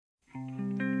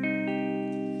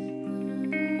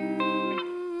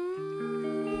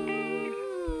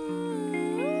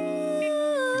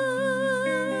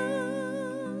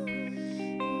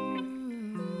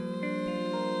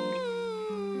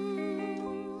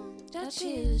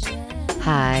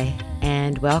Hi,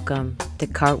 and welcome to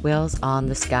Cartwheels on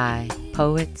the Sky,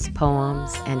 Poets,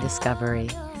 Poems, and Discovery.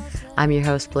 I'm your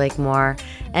host, Blake Moore,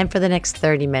 and for the next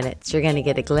 30 minutes, you're going to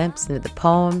get a glimpse into the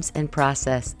poems and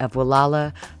process of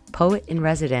Wallala Poet in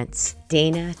Residence,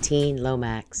 Dana Teen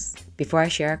Lomax. Before I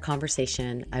share our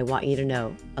conversation, I want you to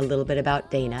know a little bit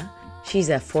about Dana. She's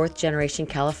a fourth-generation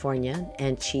Californian,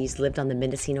 and she's lived on the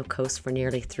Mendocino coast for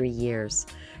nearly 3 years.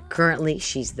 Currently,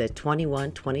 she's the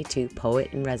 21-22 Poet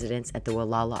in Residence at the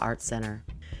Wallala Art Center.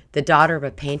 The daughter of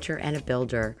a painter and a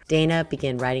builder, Dana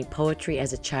began writing poetry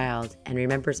as a child and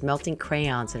remembers melting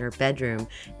crayons in her bedroom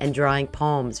and drawing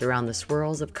poems around the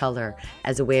swirls of color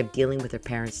as a way of dealing with her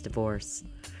parents' divorce.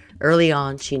 Early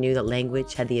on, she knew that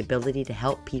language had the ability to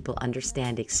help people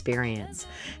understand experience,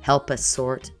 help us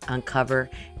sort, uncover,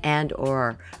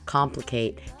 and/or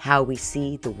complicate how we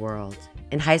see the world.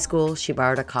 In high school, she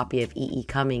borrowed a copy of E.E.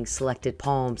 Cummings' selected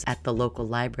poems at the local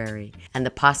library, and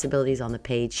the possibilities on the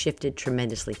page shifted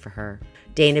tremendously for her.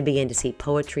 Dana began to see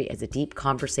poetry as a deep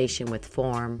conversation with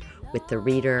form, with the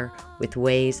reader, with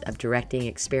ways of directing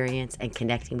experience and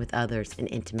connecting with others in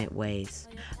intimate ways.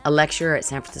 A lecturer at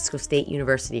San Francisco State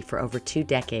University for over 2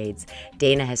 decades,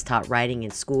 Dana has taught writing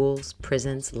in schools,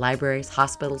 prisons, libraries,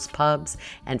 hospitals, pubs,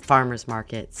 and farmers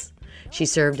markets. She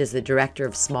served as the director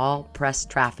of Small Press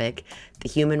Traffic, the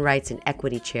Human Rights and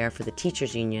Equity Chair for the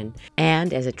Teachers Union,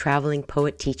 and as a traveling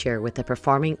poet teacher with the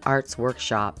Performing Arts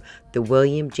Workshop, the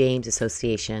William James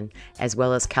Association, as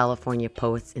well as California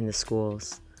Poets in the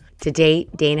Schools. To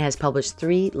date, Dana has published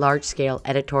 3 large-scale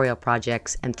editorial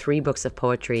projects and 3 books of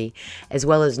poetry, as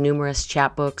well as numerous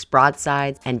chapbooks,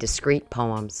 broadsides, and discrete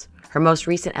poems. Her most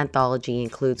recent anthology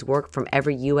includes work from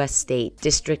every U.S. state,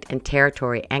 district, and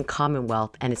territory and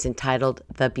commonwealth, and it's entitled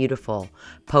The Beautiful,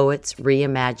 Poets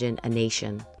Reimagine a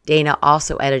Nation. Dana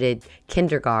also edited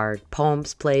Kindergarten,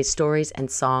 Poems, Plays, Stories, and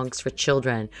Songs for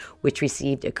Children, which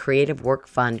received a Creative Work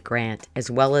Fund grant, as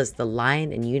well as the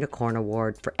Lion and Unicorn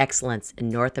Award for Excellence in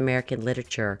North American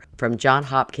Literature from Johns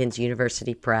Hopkins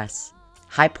University Press.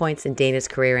 High points in Dana's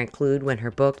career include when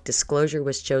her book Disclosure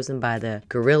was chosen by the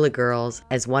Guerrilla Girls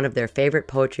as one of their favorite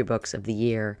poetry books of the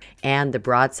year, and the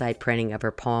broadside printing of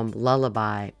her poem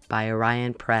Lullaby by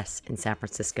Orion Press in San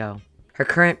Francisco. Her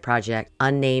current project,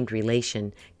 Unnamed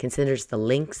Relation, considers the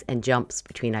links and jumps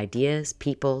between ideas,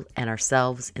 people, and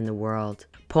ourselves in the world.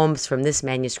 Poems from this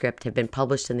manuscript have been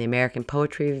published in the American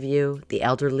Poetry Review, the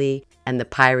Elderly, and the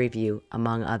Pie Review,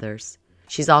 among others.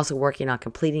 She's also working on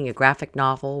completing a graphic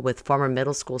novel with former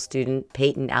middle school student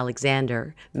Peyton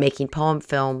Alexander, making poem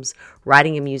films,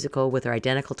 writing a musical with her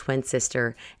identical twin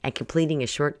sister, and completing a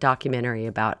short documentary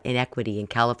about inequity in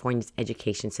California's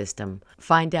education system.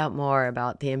 Find out more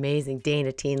about the amazing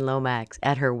Dana Teen Lomax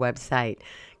at her website,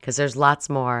 because there's lots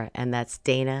more, and that's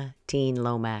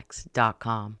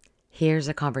danateenlomax.com. Here's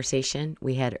a conversation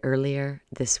we had earlier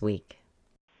this week.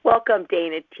 Welcome,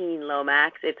 Dana Teen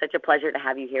Lomax. It's such a pleasure to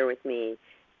have you here with me.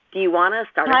 Do you want to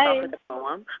start us off with a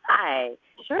poem? Hi.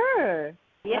 Sure.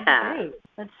 Yeah. Great.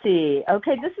 Let's see.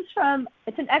 Okay,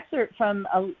 it's an excerpt from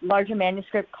a larger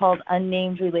manuscript called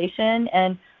Unnamed Relation,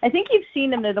 and I think you've seen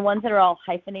them. They're the ones that are all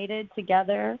hyphenated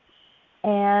together,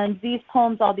 and these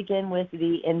poems all begin with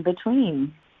the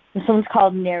in-between. This one's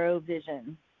called Narrow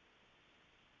Vision.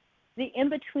 The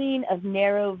in-between of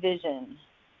narrow vision.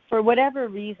 For whatever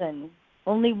reason,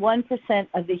 only 1%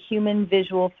 of the human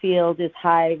visual field is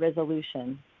high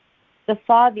resolution, the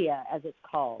fovea, as it's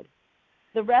called.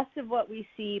 The rest of what we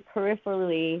see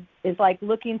peripherally is like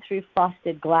looking through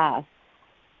frosted glass.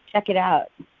 Check it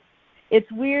out.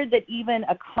 It's weird that even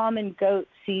a common goat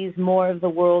sees more of the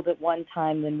world at one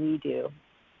time than we do.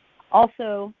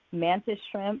 Also, mantis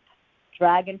shrimp,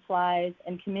 dragonflies,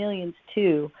 and chameleons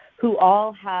too, who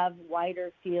all have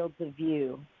wider fields of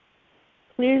view.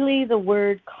 Clearly, the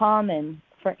word common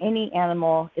for any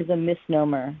animal is a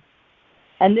misnomer,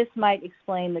 and this might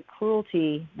explain the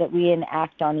cruelty that we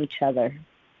enact on each other.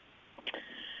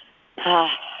 So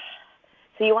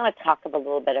you want to talk a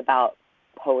little bit about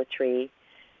poetry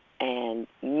and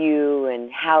you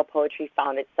and how poetry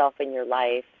found itself in your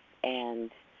life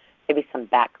and maybe some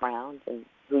background and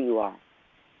who you are.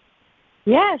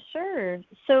 Yeah, sure.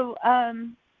 So,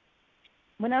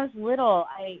 when I was little,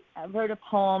 I wrote a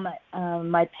poem.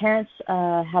 My parents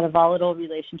had a volatile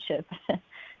relationship,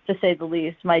 to say the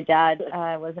least. My dad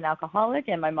was an alcoholic,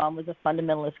 and my mom was a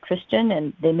fundamentalist Christian,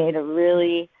 and they made a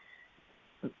really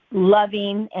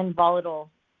loving and volatile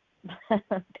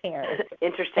pair.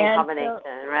 Interesting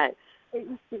combination, right?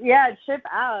 Yeah, trip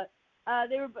out.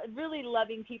 They were really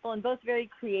loving people and both very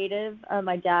creative.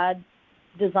 My dad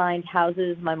designed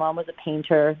houses. My mom was a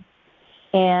painter.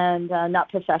 and not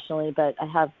professionally, but I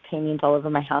have paintings all over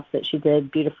my house that she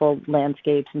did, beautiful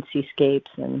landscapes and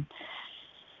seascapes, and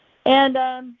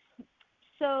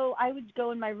so I would go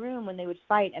in my room when they would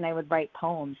fight, and I would write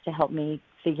poems to help me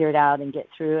figure it out and get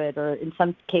through it, or in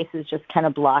some cases just kind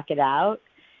of block it out.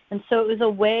 And so it was a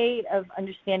way of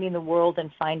understanding the world and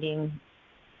finding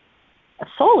a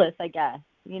solace, I guess,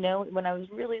 when I was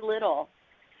really little.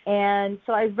 And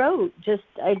so I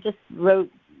just wrote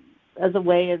as a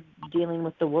way of dealing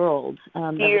with the world.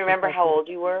 Do you remember how old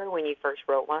you were when you first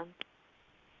wrote one?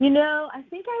 I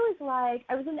think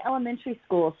I was in elementary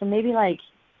school, so maybe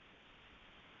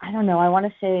I don't know, I want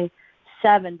to say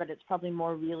 7, but it's probably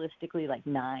more realistically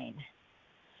 9,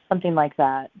 something like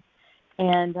that.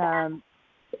 And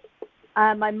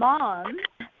my mom,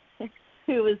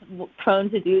 who was prone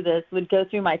to do this, would go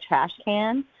through my trash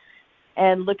can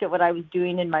and look at what I was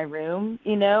doing in my room,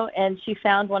 and she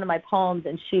found one of my poems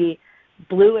and she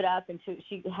blew it up, and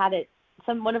she had it.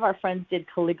 One of our friends did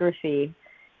calligraphy,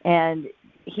 and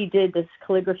he did this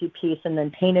calligraphy piece and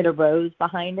then painted a rose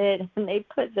behind it, and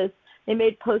they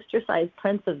made poster-sized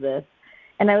prints of this.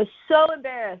 And I was so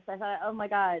embarrassed. I thought, oh, my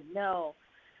God, no.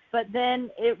 But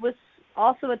then it was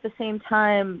also at the same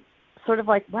time sort of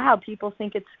wow, people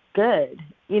think it's good.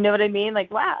 You know what I mean?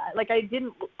 Wow.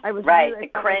 I was right. Really,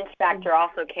 the cringe factor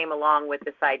also came along with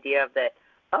this idea of that,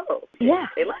 yeah,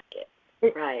 they like it.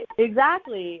 Right.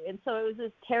 Exactly. And so it was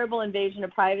this terrible invasion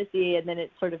of privacy, and then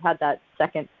it sort of had that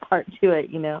second part to it,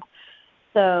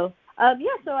 So,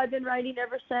 so I've been writing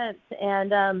ever since.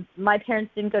 And my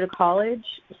parents didn't go to college,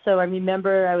 so I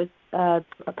remember I was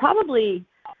probably,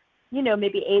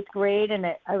 maybe 8th grade, and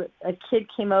a kid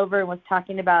came over and was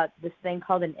talking about this thing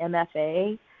called an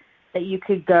MFA, that you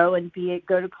could go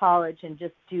to college and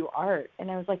just do art.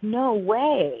 And I was like, no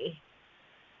way.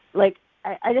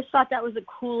 I just thought that was the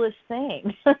coolest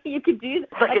thing. You could do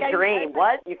like a dream.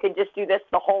 What? You could just do this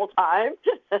the whole time?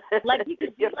 You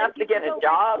could you don't have to get a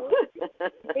job.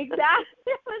 Exactly.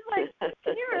 It was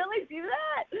can you really do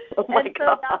that? Oh my and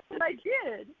God. So that's what I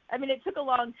did. I mean, it took a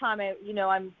long time.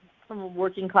 I'm from a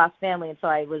working class family, and so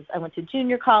I went to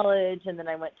junior college, and then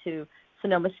I went to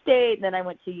Sonoma State, and then I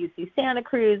went to UC Santa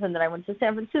Cruz, and then I went to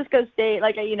San Francisco State.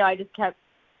 I just kept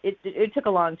it took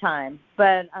a long time,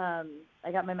 but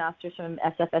I got my master's from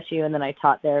SFSU, and then I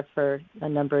taught there for a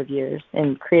number of years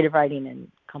in creative writing and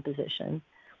composition.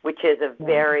 Which is a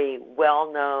very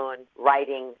well-known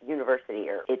writing university.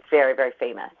 It's very, very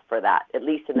famous for that, at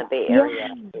least in the Bay Area.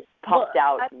 Yeah. It's pumped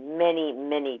out many,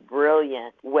 many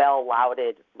brilliant,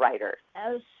 well-lauded writers.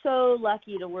 I was so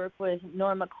lucky to work with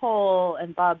Norma Cole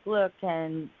and Bob Gluck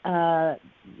and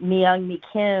Myung Mi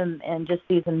Kim, and just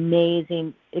these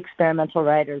amazing experimental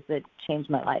writers that changed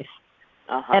my life.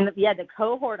 Uh-huh. And, the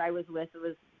cohort I was with, it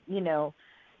was,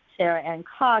 Sarah Ann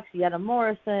Cox, Yetta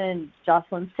Morrison,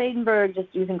 Jocelyn Seidenberg, just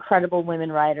these incredible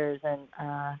women writers. And,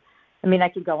 I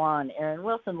could go on. Erin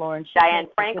Wilson, Lauren Diane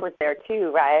Frank was there,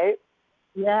 too, right?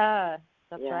 Yeah,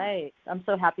 that's right. I'm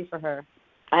so happy for her.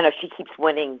 I know, she keeps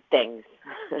winning things.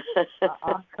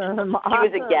 Awesome. She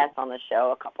was a guest on the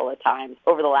show a couple of times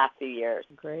over the last few years.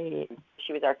 Great.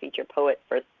 She was our featured poet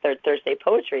for Third Thursday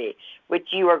Poetry, which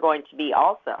you are going to be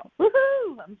also.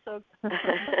 Woohoo! I'm so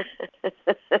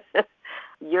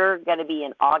You're going to be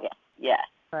in August, yes.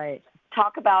 Right.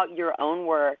 Talk about your own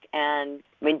work, and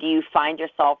do you find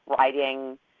yourself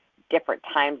writing different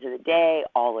times of the day,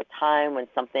 all the time, when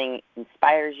something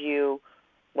inspires you?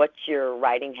 What's your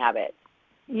writing habit?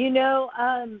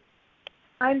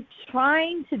 I'm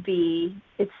trying to be,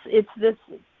 it's this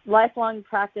lifelong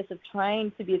practice of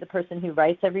trying to be the person who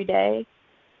writes every day.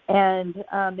 And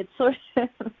it's sort of,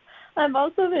 I've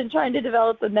also been trying to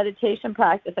develop a meditation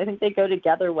practice. I think they go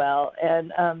together well.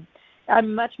 And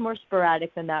I'm much more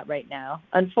sporadic than that right now.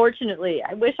 Unfortunately,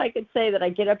 I wish I could say that I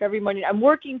get up every morning. I'm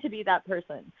working to be that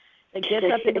person that gets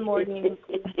up in the morning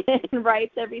and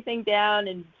writes everything down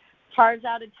and carves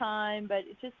out a time. But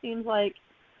it just seems like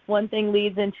one thing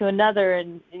leads into another,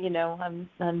 and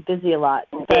I'm busy a lot.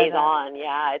 Days on,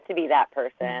 to be that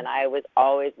person. I was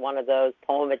always one of those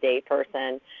poem a day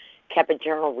person, kept a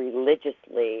journal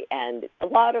religiously, and a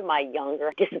lot of my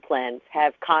younger disciplines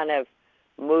have kind of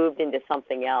moved into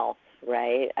something else,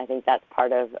 right? I think that's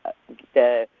part of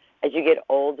as you get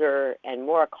older and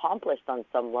more accomplished on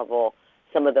some level,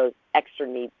 some of those extra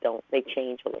needs they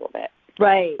change a little bit.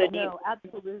 Right. So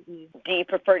absolutely. Do you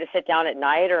prefer to sit down at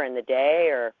night or in the day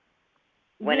or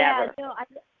whenever?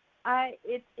 Yeah,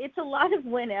 it's a lot of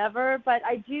whenever, but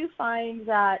I do find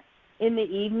that in the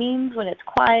evenings when it's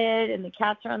quiet and the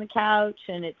cats are on the couch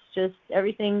and it's just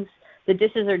the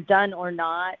dishes are done or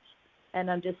not, and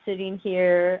I'm just sitting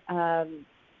here,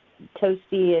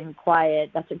 toasty and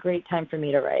quiet, that's a great time for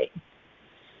me to write.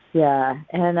 Yeah,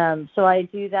 and so I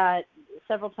do that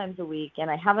several times a week, and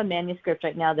I have a manuscript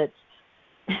right now that's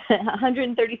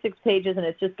 136 pages, and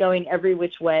it's just going every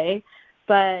which way.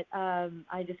 But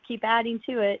I just keep adding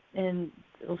to it, and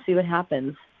we'll see what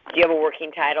happens. Do you have a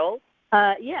working title?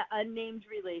 Yeah, Unnamed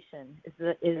Relation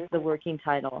is the working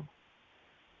title.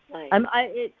 Nice.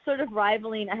 It's sort of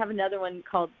rivaling. I have another one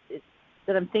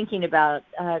that I'm thinking about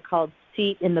called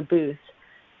Seat in the Booth,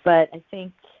 but I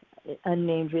think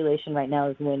Unnamed Relation right now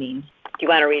is winning. Do you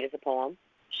want to read us a poem?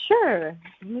 Sure.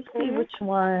 Let me see which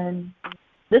one.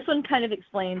 This one kind of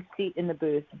explains Seat in the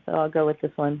Booth, so I'll go with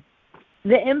this one.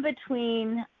 The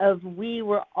in-between of we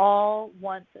were all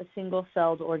once a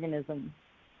single-celled organism.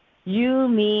 You,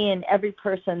 me, and every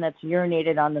person that's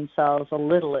urinated on themselves a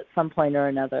little at some point or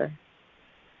another.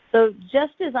 So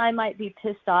just as I might be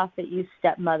pissed off at you,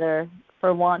 stepmother,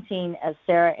 for wanting, as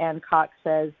Sarah Ann Cox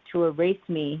says, to erase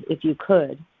me if you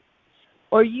could,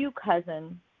 or you,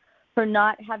 cousin, for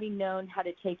not having known how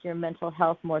to take your mental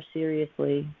health more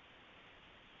seriously,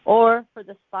 or for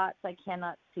the spots I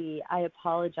cannot see, I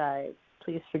apologize.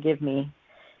 Please forgive me.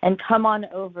 And come on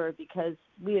over because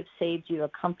we have saved you a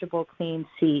comfortable, clean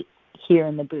seat here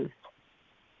in the booth.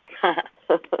 Thanks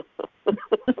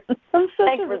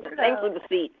for the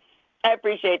seat. I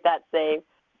appreciate that save.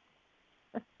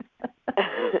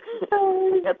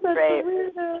 That's great.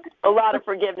 A lot of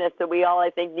forgiveness that we all,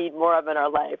 I think, need more of in our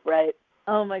life, right?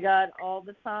 Oh, my God, all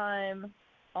the time.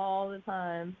 All the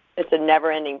time. It's a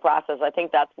never-ending process. I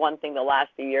think that's one thing the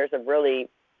last few years have really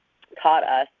taught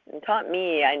us, and taught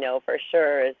me, I know for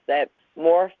sure, is that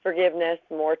more forgiveness,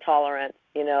 more tolerance.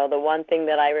 You know, the one thing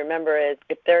that I remember is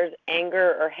if there's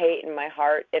anger or hate in my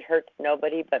heart, it hurts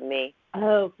nobody but me.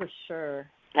 Oh, for sure.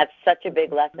 That's such a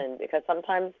big lesson because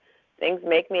sometimes things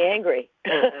make me angry.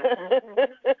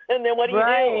 And then what do you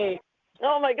do?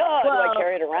 Oh, my God, do I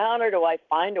carry it around or do I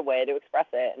find a way to express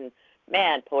it? And,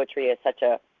 man, poetry is such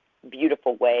a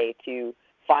beautiful way to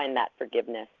find that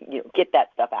forgiveness, get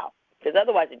that stuff out. Because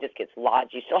otherwise it just gets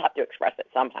lodged. You still have to express it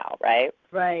somehow, right?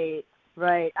 Right.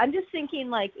 I'm just thinking,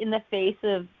 like, in the face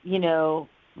of,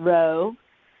 Roe.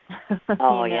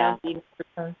 Oh, yeah.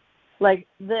 Like,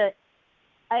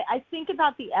 I think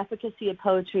about the efficacy of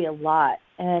poetry a lot.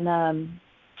 And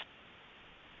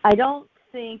I don't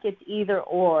think it's either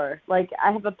or. Like,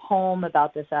 I have a poem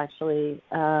about this, actually.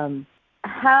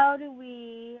 How do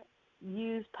we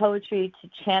use poetry to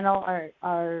channel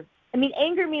our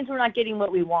anger means we're not getting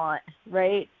what we want,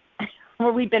 right?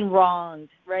 Or we've been wronged,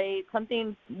 right?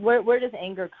 Something, where does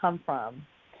anger come from?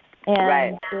 And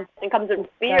right. It comes in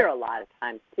fear a lot of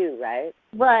times too, right?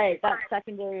 Right, that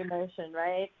secondary emotion,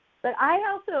 right? But I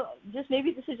also,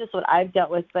 maybe this is just what I've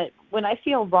dealt with, but when I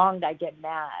feel wronged, I get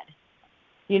mad.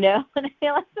 When I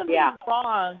feel like something's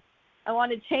wrong, I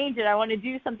want to change it. I want to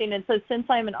do something. And so since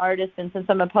I'm an artist and since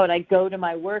I'm a poet, I go to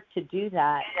my work to do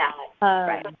that.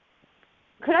 Right.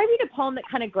 Could I read a poem that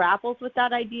kind of grapples with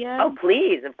that idea? Oh,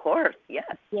 please, of course,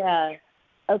 yes. Yeah.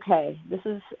 Okay. This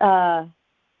is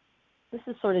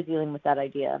sort of dealing with that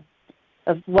idea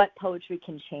of what poetry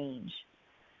can change.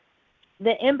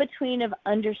 The in-between of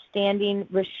understanding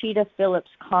Rashida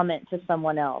Phillips' comment to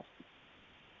someone else.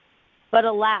 But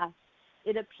alas,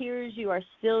 it appears you are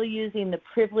still using the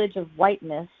privilege of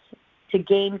whiteness to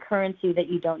gain currency that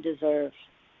you don't deserve.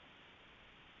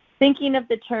 Thinking of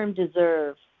the term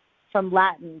deserve, from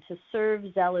Latin to serve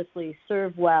zealously,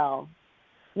 serve well,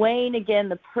 weighing again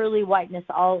the pearly whiteness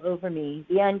all over me,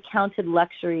 the uncounted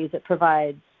luxuries it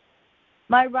provides.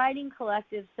 My writing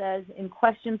collective says, in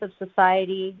questions of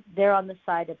society, they're on the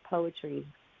side of poetry.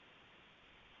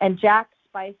 And Jack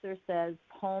Spicer says,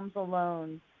 poems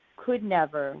alone could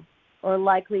never, or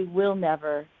likely will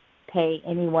never, pay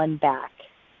anyone back.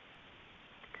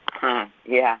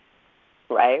 Yeah,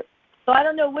 right. So I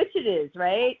don't know which it is,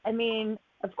 right?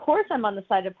 Of course I'm on the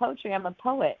side of poetry. I'm a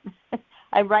poet.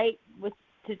 I write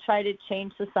to try to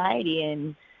change society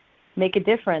and make a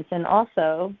difference. And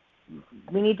also,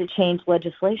 we need to change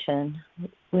legislation.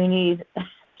 We need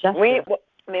justice.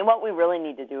 What we really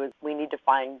need to do is we need to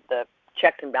find the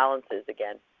checks and balances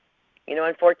again.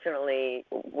 Unfortunately,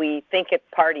 we think it's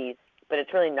parties, but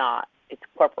it's really not. It's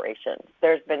corporations.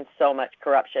 There's been so much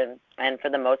corruption, and for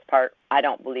the most part, I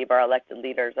don't believe our elected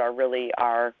leaders are really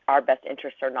our best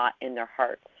interests are not in their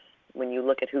hearts. When you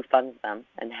look at who funds them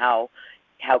and how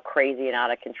crazy and out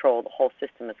of control the whole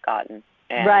system has gotten.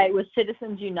 And right, with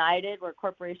Citizens United, where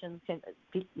corporations can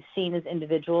be seen as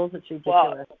individuals, it's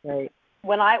ridiculous. Well, right.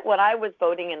 When I was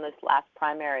voting in this last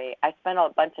primary, I spent a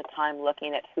bunch of time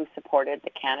looking at who supported the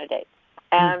candidates,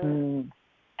 and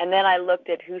And then I looked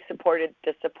at who supported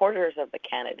the supporters of the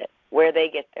candidate, where they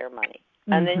get their money.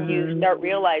 And then you start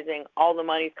realizing all the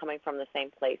money's coming from the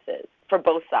same places for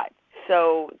both sides.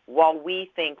 So while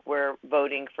we think we're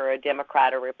voting for a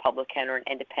Democrat or Republican or an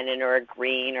independent or a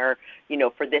Green or,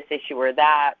 for this issue or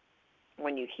that,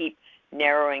 when you keep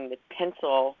narrowing the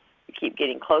pencil, you keep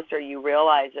getting closer, you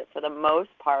realize that for the most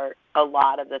part, a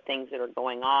lot of the things that are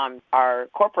going on are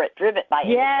corporate driven by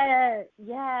Yeah.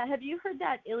 Have you heard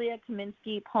that Ilya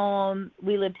Kaminsky poem,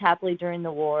 We Lived Happily During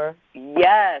the War?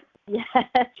 Yes.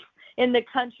 Yes. In the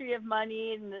country of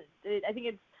money, I think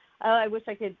it's, I wish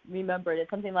I could remember it.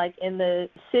 It's something like, in the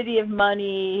city of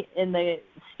money, in the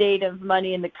state of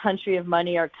money, in the country of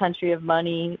money, our country of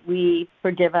money, we,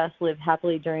 forgive us, lived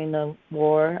happily during the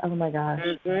war. Oh, my gosh.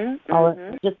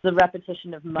 Just the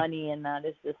repetition of money in that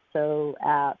is just so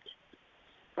apt.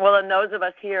 Well, and those of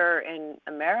us here in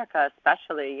America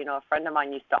especially, a friend of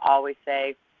mine used to always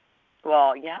say,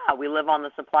 well, yeah, we live on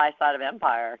the supply side of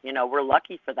empire. We're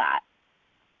lucky for that.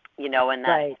 In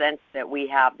that sense that we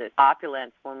have this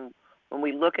opulence when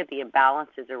we look at the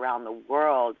imbalances around the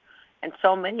world. And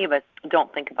so many of us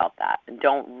don't think about that and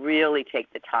don't really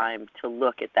take the time to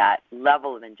look at that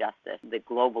level of injustice, the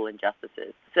global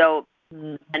injustices. So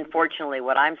unfortunately,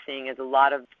 what I'm seeing is a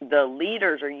lot of the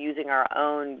leaders are using our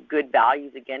own good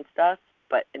values against us,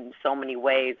 but in so many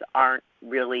ways aren't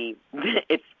really,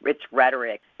 it's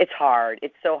rhetoric. It's hard.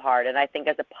 It's so hard. And I think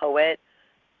as a poet,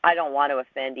 I don't want to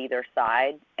offend either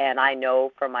side, and I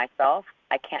know for myself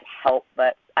I can't help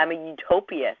but I'm a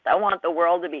utopist. I want the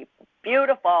world to be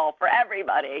beautiful for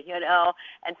everybody,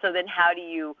 And so then how do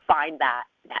you find that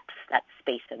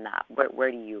space in that? Where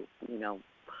do you,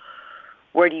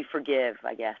 where do you forgive,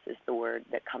 I guess, is the word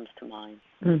that comes to mind.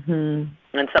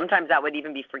 And sometimes that would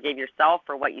even be forgive yourself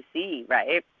for what you see,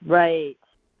 right? Right.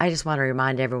 I just want to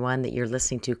remind everyone that you're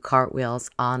listening to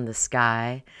Cartwheels on the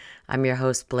Sky. I'm your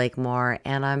host, Blake Moore,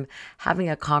 and I'm having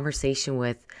a conversation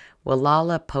with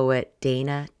Wallala poet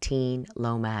Dana Teen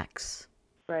Lomax.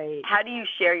 Right. How do you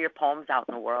share your poems out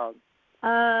in the world?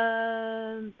 That's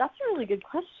a really good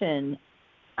question.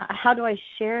 How do I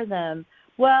share them?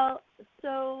 Well,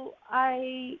 so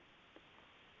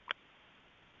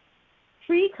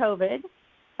pre-COVID,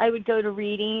 I would go to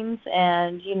readings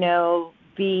and,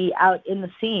 be out in the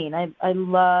scene. I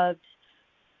loved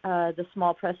the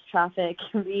small press traffic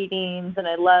readings, and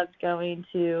I loved going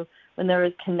to, when there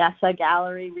was Canessa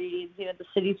Gallery readings, the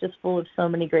city's just full of so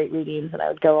many great readings, and I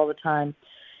would go all the time.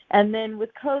 And then with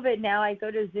COVID, now I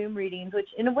go to Zoom readings, which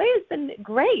in a way has been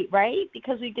great, right?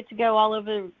 Because we get to go all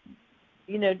over,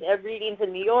 readings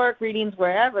in New York, readings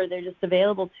wherever. They're just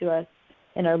available to us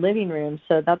in our living room,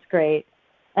 so that's great.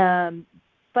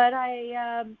 But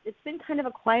it's been kind of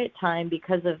a quiet time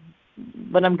because of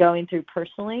what I'm going through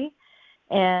personally,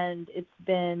 and it's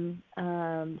been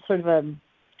I'm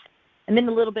in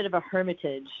a little bit of a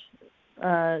hermitage.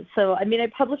 I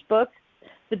published books.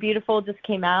 The Beautiful just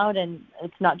came out, and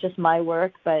it's not just my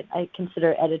work, but I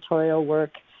consider editorial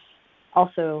work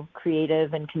also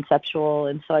creative and conceptual,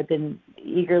 and so I've been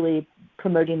eagerly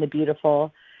promoting The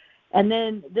Beautiful. And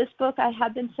then this book, I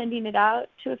have been sending it out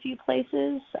to a few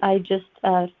places. I just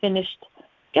finished, I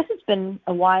guess it's been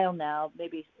a while now,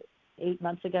 maybe 8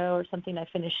 months ago or something, I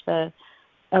finished a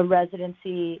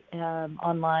residency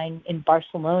online in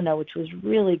Barcelona, which was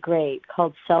really great,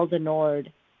 called Selda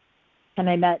Nord. And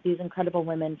I met these incredible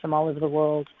women from all over the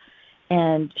world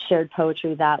and shared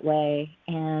poetry that way.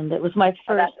 And it was my first...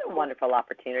 Oh, that's a wonderful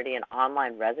opportunity, an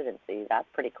online residency. That's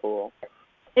pretty cool.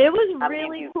 It was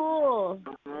really cool.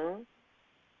 Mm-hmm.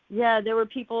 Yeah, there were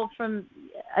people from,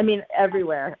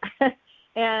 everywhere.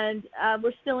 And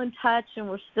we're still in touch, and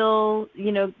we're still,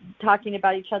 talking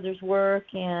about each other's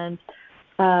work. And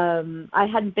I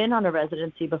hadn't been on a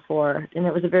residency before, and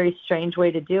it was a very strange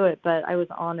way to do it, but I was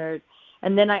honored.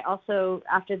 And then I also,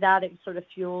 after that, it sort of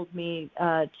fueled me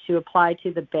to apply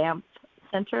to the Banff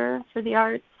Center for the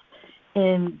Arts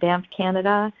in Banff,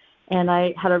 Canada. And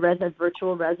I had a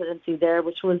virtual residency there,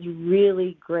 which was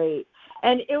really great.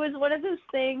 And it was one of those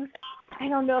things, I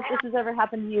don't know if this has ever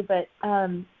happened to you, but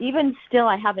even still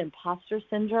I have imposter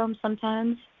syndrome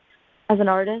sometimes as an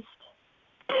artist.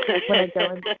 When I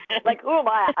go in. Like, who am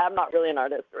I? I'm not really an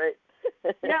artist, right?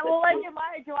 Yeah, well, like,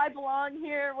 do I belong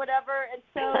here, whatever? And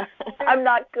so I'm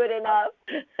not good enough.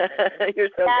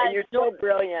 You're so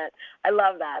brilliant. I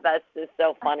love that. That's just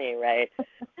so funny, right?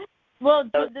 Well,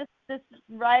 this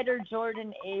writer,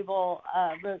 Jordan Abel,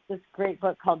 wrote this great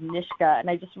book called Nishka, and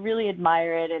I just really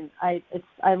admire it, and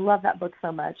I love that book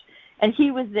so much. And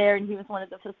he was there, and he was one of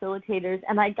the facilitators,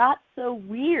 and I got so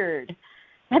weird.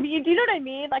 Do you know what I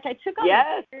mean? Like, I took on...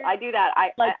 Yes, I do that.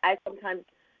 I sometimes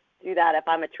do that if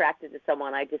I'm attracted to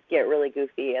someone. I just get really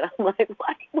goofy, and I'm like,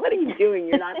 what are you doing?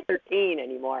 You're not 13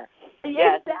 anymore.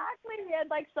 Yes. Exactly. We had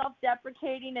like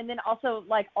self-deprecating and then also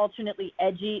like alternately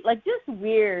edgy, like just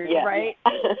weird, right?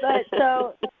 But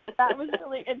so that was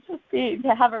really interesting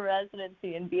to have a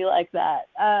residency and be like that.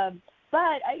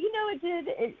 But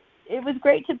it was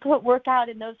great to put work out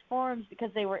in those forums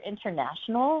because they were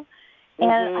international,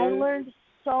 and I learned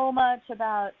so much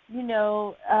about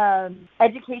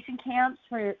education camps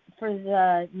for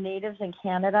the natives in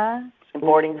Canada.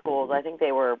 Boarding schools. I think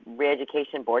they were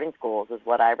re-education boarding schools is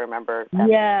what I remember.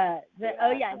 Here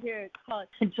it's called.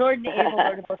 Jordan Abel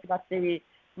wrote a book about the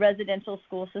residential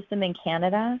school system in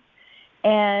Canada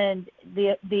and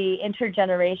the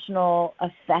intergenerational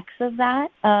effects of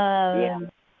that,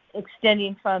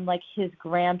 extending from like his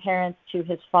grandparents to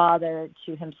his father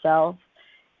to himself.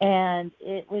 And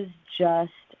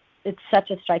it's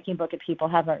such a striking book. If people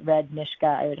haven't read Mishka,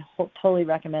 I would totally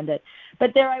recommend it.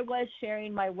 But there I was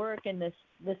sharing my work in this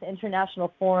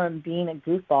international forum, being a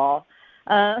goofball.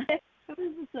 It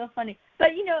was so funny. But,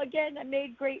 again, I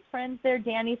made great friends there.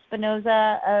 Danny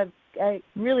Spinoza, a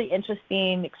really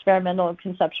interesting experimental and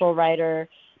conceptual writer,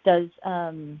 does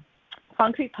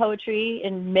concrete poetry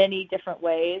in many different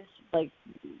ways, like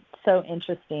so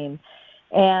interesting.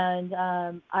 And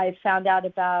I found out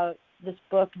about this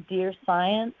book, Dear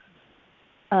Science,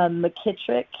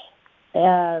 McKittrick,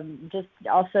 just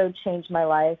also changed my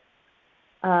life.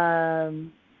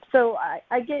 So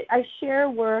I share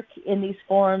work in these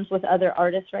forums with other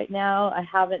artists right now. I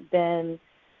haven't been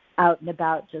out and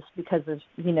about just because of,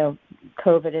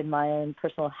 COVID and my own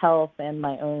personal health and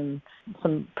my own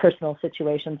some personal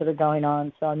situations that are going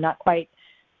on. So I'm not quite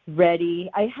ready.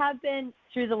 I have been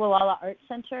through the Walla Art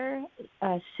Center,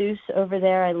 Seuss over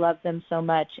there. I love them so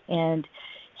much. And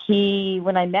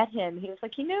when I met him, he was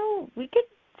like, we could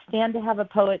stand to have a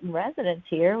poet in residence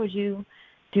here. Would you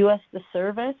do us the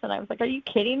service? And I was like, are you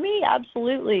kidding me?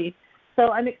 Absolutely.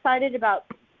 So I'm excited about,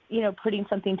 putting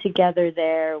something together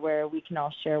there where we can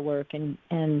all share work and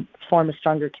form a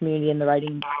stronger community in the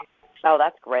writing. Oh,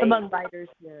 that's great. Among writers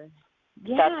here.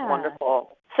 Yeah. That's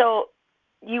wonderful. So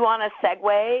you want to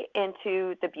segue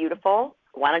into The Beautiful?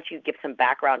 Why don't you give some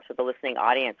background to the listening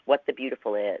audience what The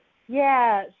Beautiful is?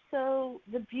 Yeah, so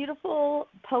The Beautiful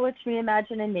Poets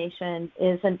Reimagine a Nation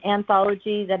is an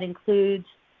anthology that includes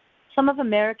some of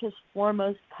America's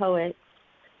foremost poets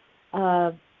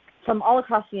from all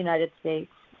across the United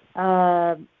States,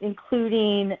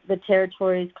 including the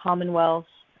territories, commonwealths,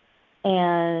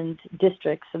 and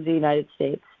districts of the United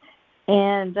States.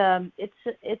 And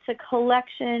it's a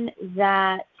collection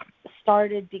that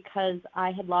started because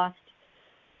I had lost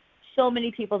so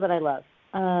many people that I love.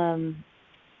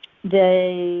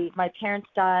 My parents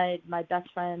died. My best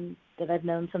friend that I've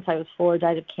known since I was 4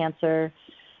 died of cancer.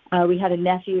 We had a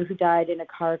nephew who died in a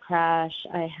car crash.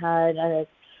 I had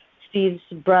Steve's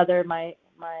brother, my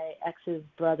ex's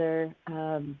brother,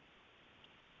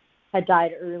 had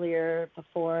died earlier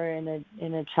before in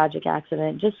a tragic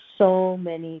accident. Just so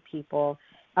many people.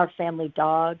 Our family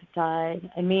dog died.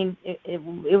 I mean, it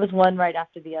was one right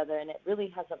after the other, and it really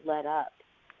hasn't let up.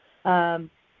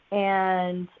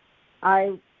 And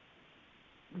I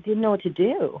didn't know what to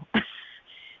do.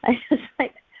 I was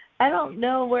like, I don't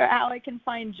know how I can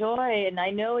find joy, and I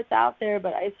know it's out there,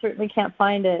 but I certainly can't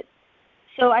find it.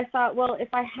 So I thought, well, if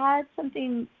I had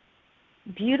something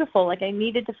beautiful, like I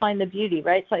needed to find the beauty,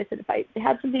 right? So I said, if I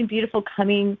had something beautiful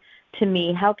coming to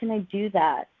me, how can I do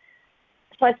that?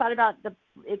 So I thought about the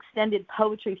extended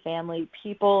poetry family,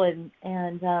 people and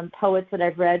poets that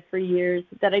I've read for years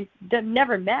that I've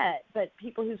never met, but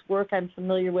people whose work I'm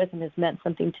familiar with and has meant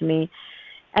something to me.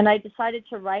 And I decided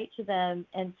to write to them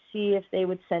and see if they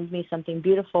would send me something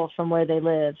beautiful from where they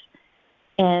live.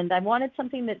 And I wanted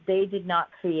something that they did not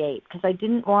create, because I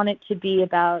didn't want it to be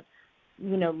about,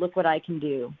 look what I can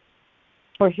do,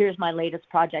 or here's my latest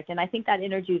project. And I think that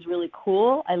energy is really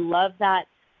cool. I love that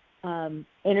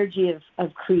energy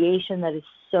of creation that is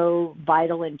so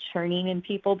vital and churning in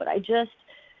people. But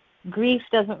grief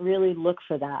doesn't really look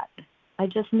for that. I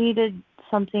just needed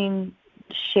something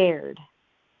shared.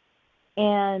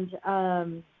 And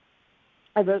I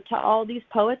wrote to all these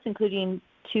poets, including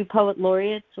 2 poet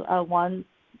laureates, Juan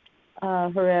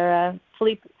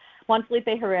Felipe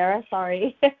Herrera,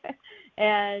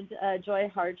 and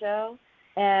Joy Harjo,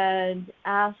 and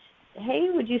asked, hey,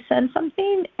 would you send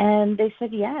something? And they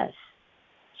said yes.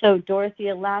 So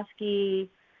Dorothea Lasky,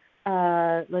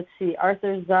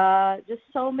 Arthur Zah, just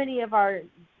so many of our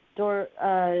Pradita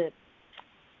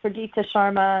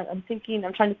Sharma. I'm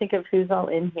trying to think of who's all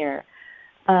in here.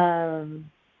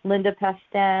 Linda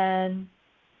Pastan,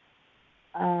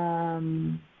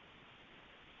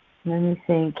 Let me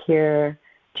think here.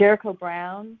 Jericho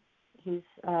Brown, he's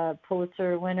a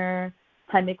Pulitzer winner.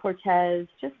 Jaime Cortez,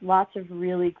 just lots of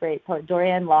really great poets.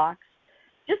 Dorian Locke,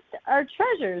 just our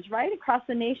treasures right across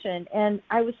the nation. And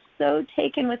I was so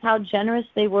taken with how generous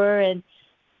they were, and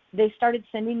they started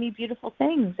sending me beautiful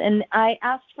things. And I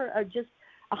asked for just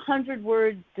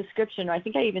 100-word description, or I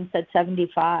think I even said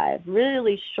 75,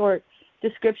 really short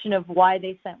description of why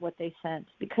they sent what they sent.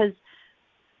 Because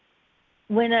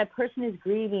when a person is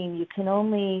grieving, you can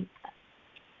only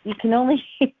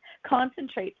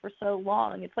concentrate for so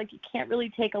long. It's like you can't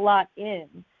really take a lot in.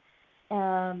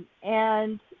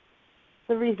 And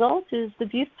the result is the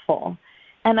beautiful.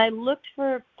 And I looked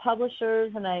for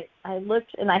publishers, and I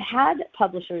looked, and I had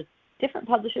publishers, different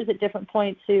publishers at different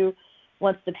points who,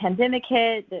 once the pandemic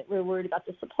hit, that were worried about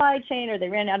the supply chain, or they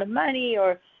ran out of money,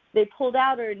 or they pulled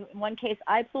out, or in one case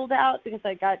I pulled out because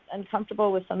I got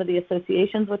uncomfortable with some of the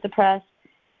associations with the press.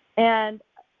 And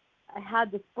I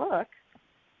had this book,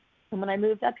 and when I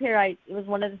moved up here, it was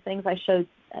one of the things I showed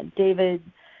David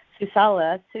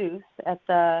Susala at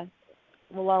the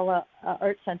Malala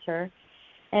Art Center,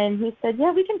 and he said,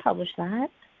 yeah, we can publish that.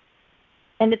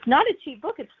 And it's not a cheap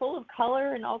book. It's full of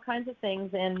color and all kinds of things,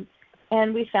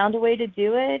 and we found a way to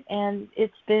do it, and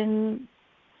it's been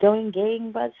going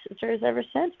gangbusters ever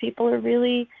since. People are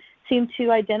really seem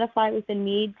to identify with the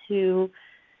need to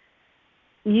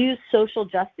use social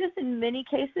justice in many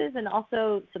cases, and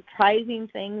also surprising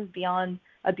things beyond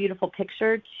a beautiful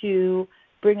picture to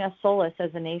bring us solace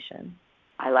as a nation.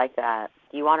 I like that.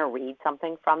 Do you want to read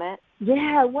something from it?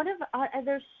 Yeah,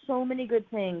 there's so many good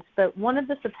things, but one of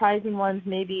the surprising ones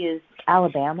maybe is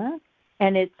Alabama,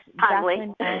 and it's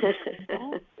timely.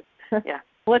 Yeah.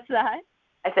 What's that?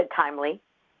 I said timely.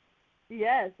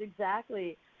 Yes,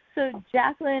 exactly. So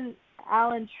Jacqueline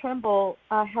Allen Trimble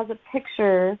has a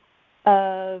picture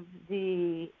of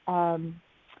the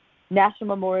National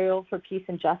Memorial for Peace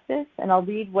and Justice, and I'll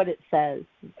read what it says,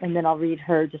 and then I'll read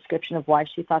her description of why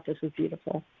she thought this was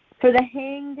beautiful. For the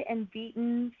hanged and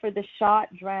beaten, for the shot,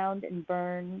 drowned, and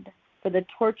burned, for the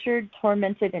tortured,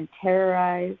 tormented, and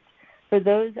terrorized, for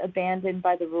those abandoned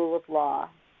by the rule of law,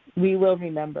 we will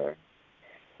remember.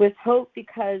 With hope,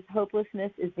 because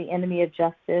hopelessness is the enemy of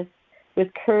justice, with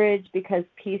courage, because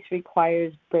peace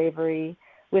requires bravery,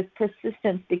 with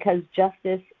persistence, because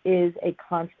justice is a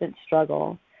constant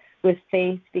struggle, with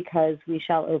faith, because we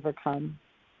shall overcome.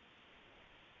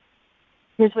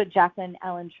 Here's what Jacqueline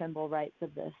Allen Trimble writes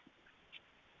of this.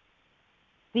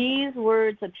 These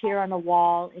words appear on a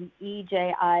wall in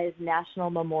EJI's National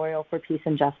Memorial for Peace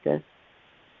and Justice.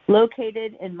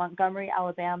 Located in Montgomery,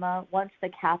 Alabama, once the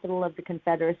capital of the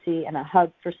Confederacy and a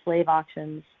hub for slave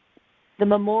auctions, the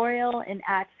memorial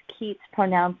enacts Keats'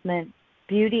 pronouncement,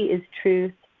 "Beauty is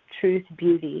truth, truth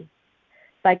beauty,"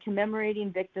 by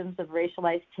commemorating victims of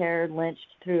racialized terror lynched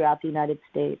throughout the United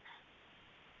States.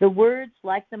 The words,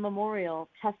 like the memorial,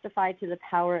 testify to the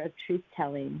power of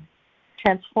truth-telling,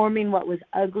 transforming what was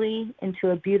ugly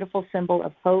into a beautiful symbol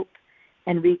of hope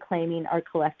and reclaiming our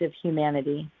collective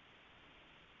humanity.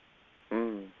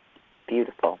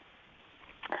 Beautiful.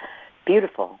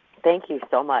 Beautiful. Thank you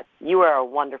so much. You are a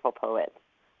wonderful poet.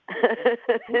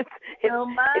 So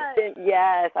much.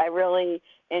 Yes, I really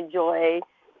enjoy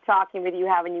talking with you,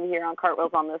 having you here on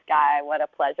Cartwheels on the Sky. What a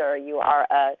pleasure. You are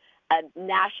a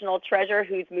national treasure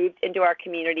who's moved into our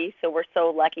community, so we're so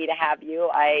lucky to have you.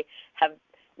 I have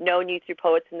known you through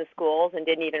Poets in the Schools and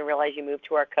didn't even realize you moved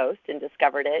to our coast and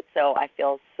discovered it, so I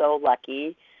feel so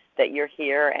lucky that you're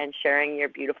here and sharing your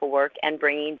beautiful work and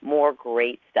bringing more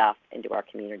great stuff into our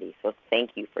community. So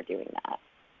thank you for doing that.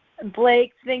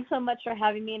 Blake, thanks so much for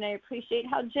having me, and I appreciate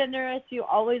how generous you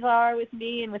always are with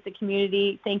me and with the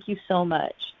community. Thank you so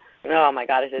much. Oh, my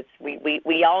God.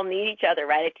 We all need each other,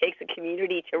 right? It takes a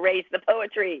community to raise the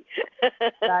poetry.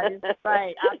 That is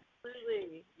right.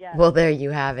 Absolutely. Yes. Well, there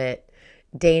you have it.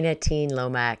 Dana Teen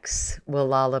Lomax,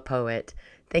 Willala Poet.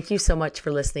 Thank you so much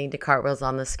for listening to Cartwheels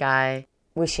on the Sky.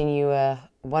 Wishing you a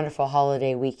wonderful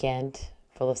holiday weekend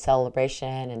full of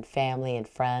celebration and family and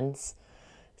friends.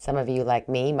 Some of you, like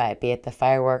me, might be at the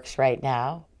fireworks right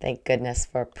now. Thank goodness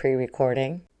for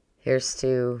pre-recording. Here's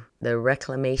to the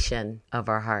reclamation of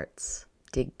our hearts.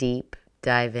 Dig deep,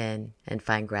 dive in, and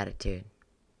find gratitude.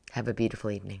 Have a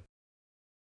beautiful evening.